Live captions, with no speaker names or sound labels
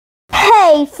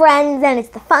Hey friends, and it's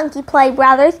the Funky Play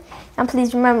Brothers, and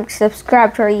please remember to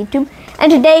subscribe to our YouTube. And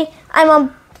today I'm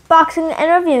unboxing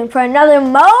and reviewing for another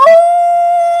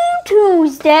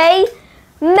Tuesday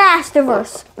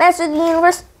Masterverse, Master of the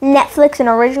Universe, Netflix and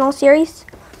original series.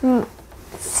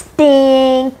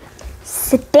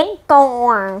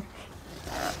 Stinkor.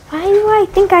 Why do I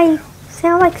think I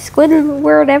sound like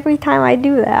Squidward every time I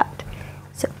do that?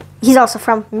 So he's also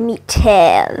from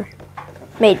Mattel,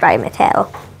 made by Mattel.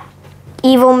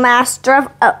 Evil master of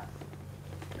odors.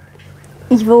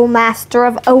 Evil master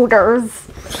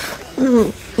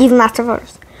of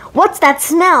odors. What's that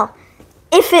smell?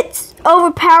 If it's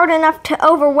overpowered enough to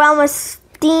overwhelm a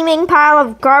steaming pile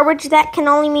of garbage, that can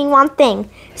only mean one thing.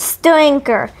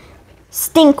 Stinkor.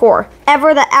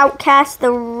 Ever the outcast,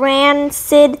 the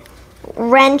rancid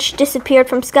wrench disappeared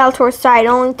from Skeletor's side,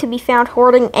 only to be found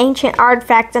hoarding ancient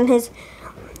artifacts in his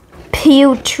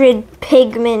putrid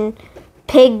pig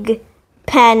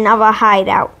pen of a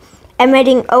hideout,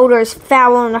 emitting odors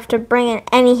foul enough to bring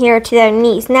any hero to their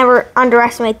knees. Never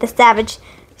underestimate the savage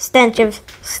stench of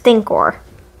Stinkor.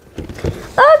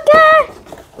 Okay,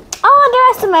 I'll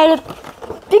underestimate it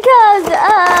because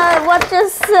what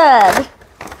just said.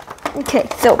 Okay,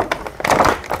 so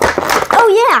oh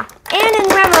yeah, and in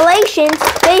Revelations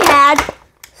they had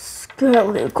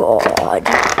Skeletor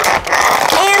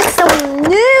and some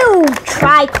new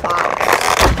Triceratops.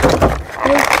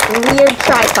 Weird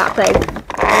Triceratops.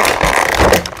 I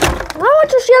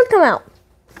want your shield to come out.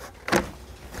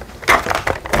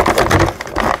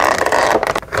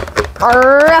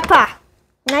 Rappa.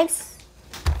 Nice.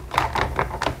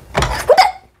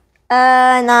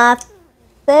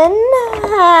 Nothing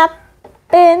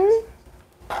happened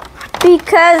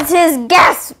because his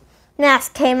gas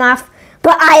mask came off,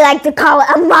 but I like to call it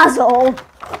a muzzle.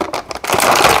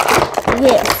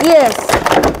 Yes,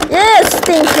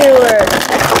 stinkor.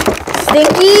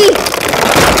 Stinky.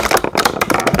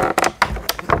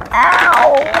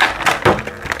 Ow.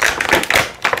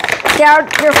 Get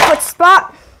out your foot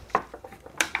spot.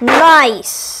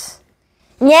 Nice.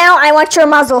 Now I want your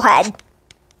muzzle head.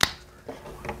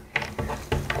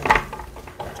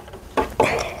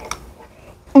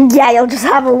 Yeah, you'll just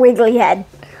have a wiggly head.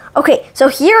 Okay, so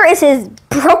here is his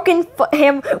broken foot,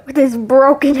 him with his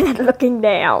broken head looking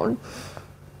down.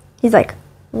 He's like,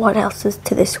 what else is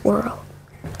to this world?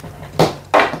 Yeah,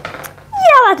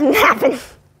 that didn't happen.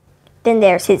 Then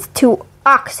there's his 2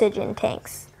 oxygen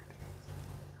tanks.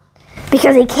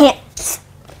 Because he can't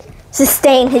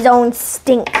sustain his own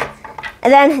stink.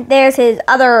 And then there's his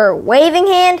other waving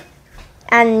hand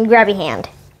and grabby hand.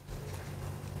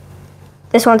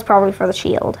 This one's probably for the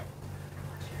shield.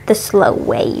 The slow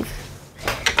wave.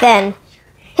 Then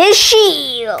his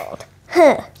shield.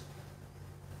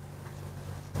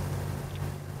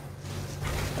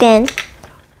 Then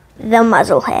the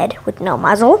muzzle head with no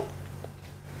muzzle.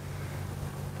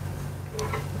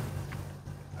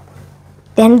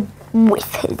 Then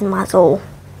with his muzzle.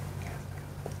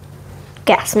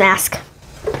 Gas mask.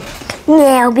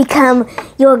 Now become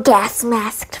your gas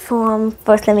masked form.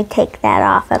 First, let me take that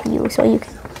off of you so you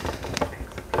can.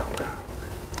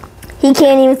 He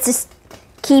can't even just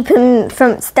keep him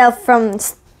from stuff from.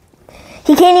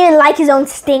 He can't even like his own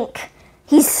stink.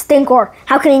 He's Stinkor.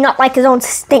 How can he not like his own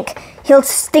stink? He'll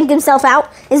stink himself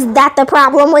out. Is that the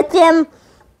problem with him?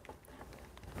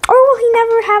 Or will he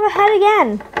never have a head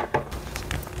again?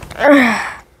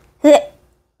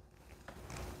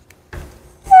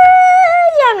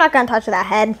 I'm not gonna touch that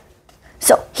head.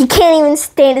 So he can't even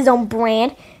stand his own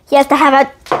brand. He has to have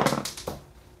a.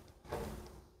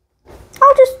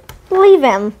 I'll just leave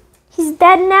him. He's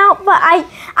dead now, but I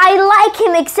like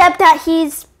him, except that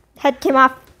his head came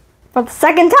off for the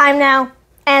second time now,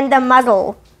 and the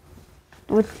muzzle,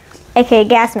 aka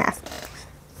gas mask.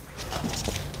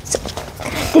 So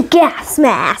the gas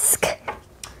mask.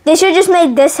 They should just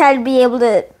make this head be able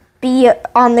to be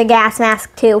on the gas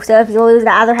mask too. So if you lose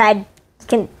the other head,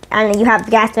 and you have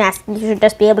the gas mask, you should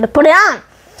just be able to put it on.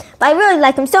 But I really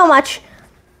like him so much.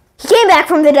 He came back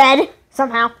from the dead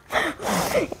somehow,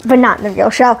 but not in the real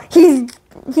show. He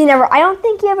never. I don't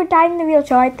think he ever died in the real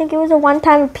show. I think it was a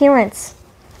one-time appearance.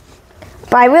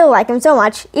 But I really like him so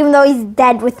much, even though he's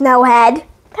dead with no head.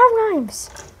 That rhymes.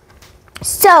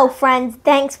 So, friends,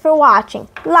 thanks for watching.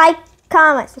 Like,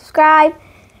 comment, subscribe,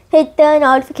 hit the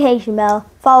notification bell.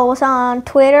 Follow us on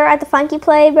Twitter at the Funky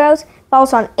Play Bros. Follow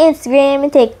us on Instagram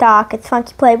and TikTok. It's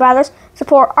Funky Play Brothers.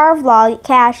 Support our vlog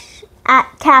at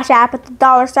cashapp at the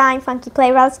 $ Funky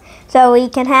Play Brothers, so we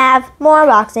can have more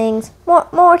unboxings,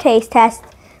 more taste tests,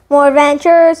 more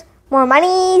adventures, more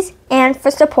monies, and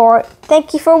for support.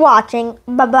 Thank you for watching.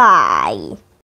 Bye-bye.